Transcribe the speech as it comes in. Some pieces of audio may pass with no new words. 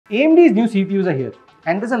AMD's new CPUs are here,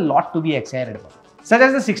 and there's a lot to be excited about, such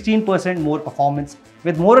as the 16% more performance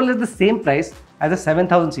with more or less the same price as the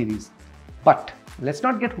 7000 series. But let's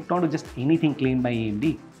not get hooked on to just anything claimed by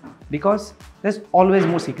AMD, because there's always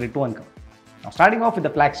more secret to uncover. Now, starting off with the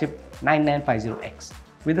flagship 9950X,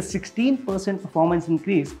 with a 16% performance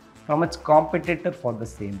increase from its competitor for the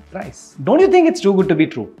same price. Don't you think it's too good to be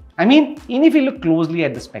true? I mean, even if you look closely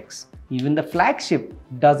at the specs, even the flagship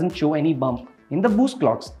doesn't show any bump in the boost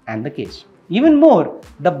clocks and the cache. Even more,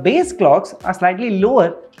 the base clocks are slightly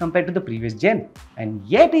lower compared to the previous gen, and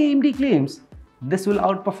yet AMD claims this will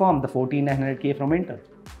outperform the 14900K from Intel.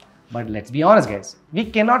 But let's be honest guys, we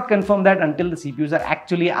cannot confirm that until the CPUs are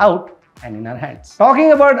actually out and in our hands.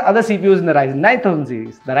 Talking about other CPUs in the Ryzen 9000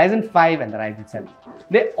 series, the Ryzen 5 and the Ryzen 7,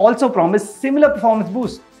 they also promise similar performance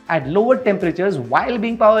boosts at lower temperatures while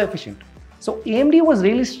being power efficient. So AMD was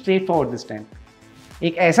really straightforward this time.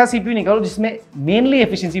 एक ऐसा CPU निकालो जिसमें mainly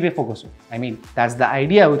efficiency पे focus हो. I mean, that's the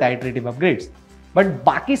idea with iterative upgrades. But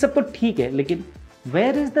बाकी सब तो ठीक है, लेकिन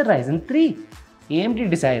where is the Ryzen 3? AMD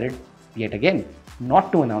decided, yet again,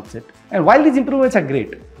 not to announce it. And while these improvements are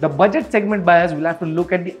great, the budget segment buyers will have to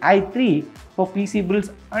look at the i3 for PC builds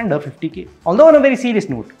under 50K. Although on a very serious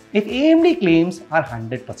note, if AMD claims are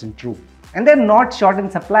 100% true and they're not short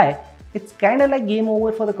in supply, it's kinda like game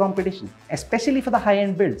over for the competition, especially for the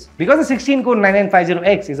high-end builds. Because the 16-core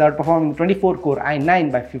 9950X is outperforming 24-core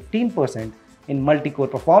i9 by 15% in multi-core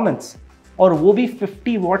performance, और वो भी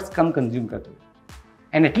 50 watts कम consume करते हैं.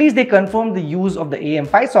 And at least they confirmed the use of the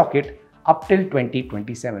AM5 socket up till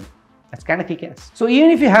 2027. That's kind of kick-ass. So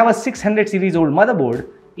even if you have a 600 series old motherboard,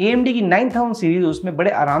 AMD की 9000 series उसमें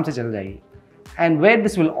बड़े आराम से चल जाएगी. And where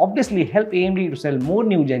this will obviously help AMD to sell more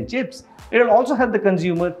new gen chips, it will also help the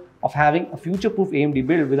consumer of having a future-proof AMD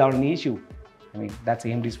build without any issue. I mean, that's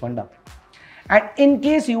AMD's funda. And in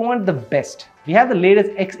case you want the best, we have the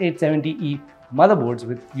latest X870E motherboards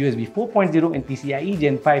with USB 4.0 and PCIe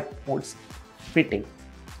Gen 5 ports fitting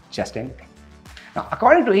just anything. Now,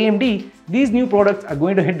 according to AMD, these new products are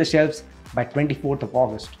going to hit the shelves by 24th of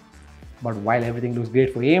August. But while everything looks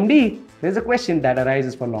great for AMD, there's a question that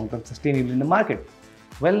arises for long-term sustainability in the market.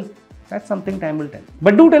 Well, that's something time will tell.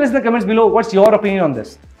 But do tell us in the comments below what's your opinion on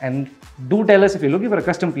this. And do tell us if you're looking for a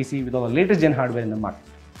custom PC with all the latest gen hardware in the market.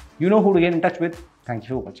 You know who to get in touch with. Thank you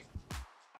for watching.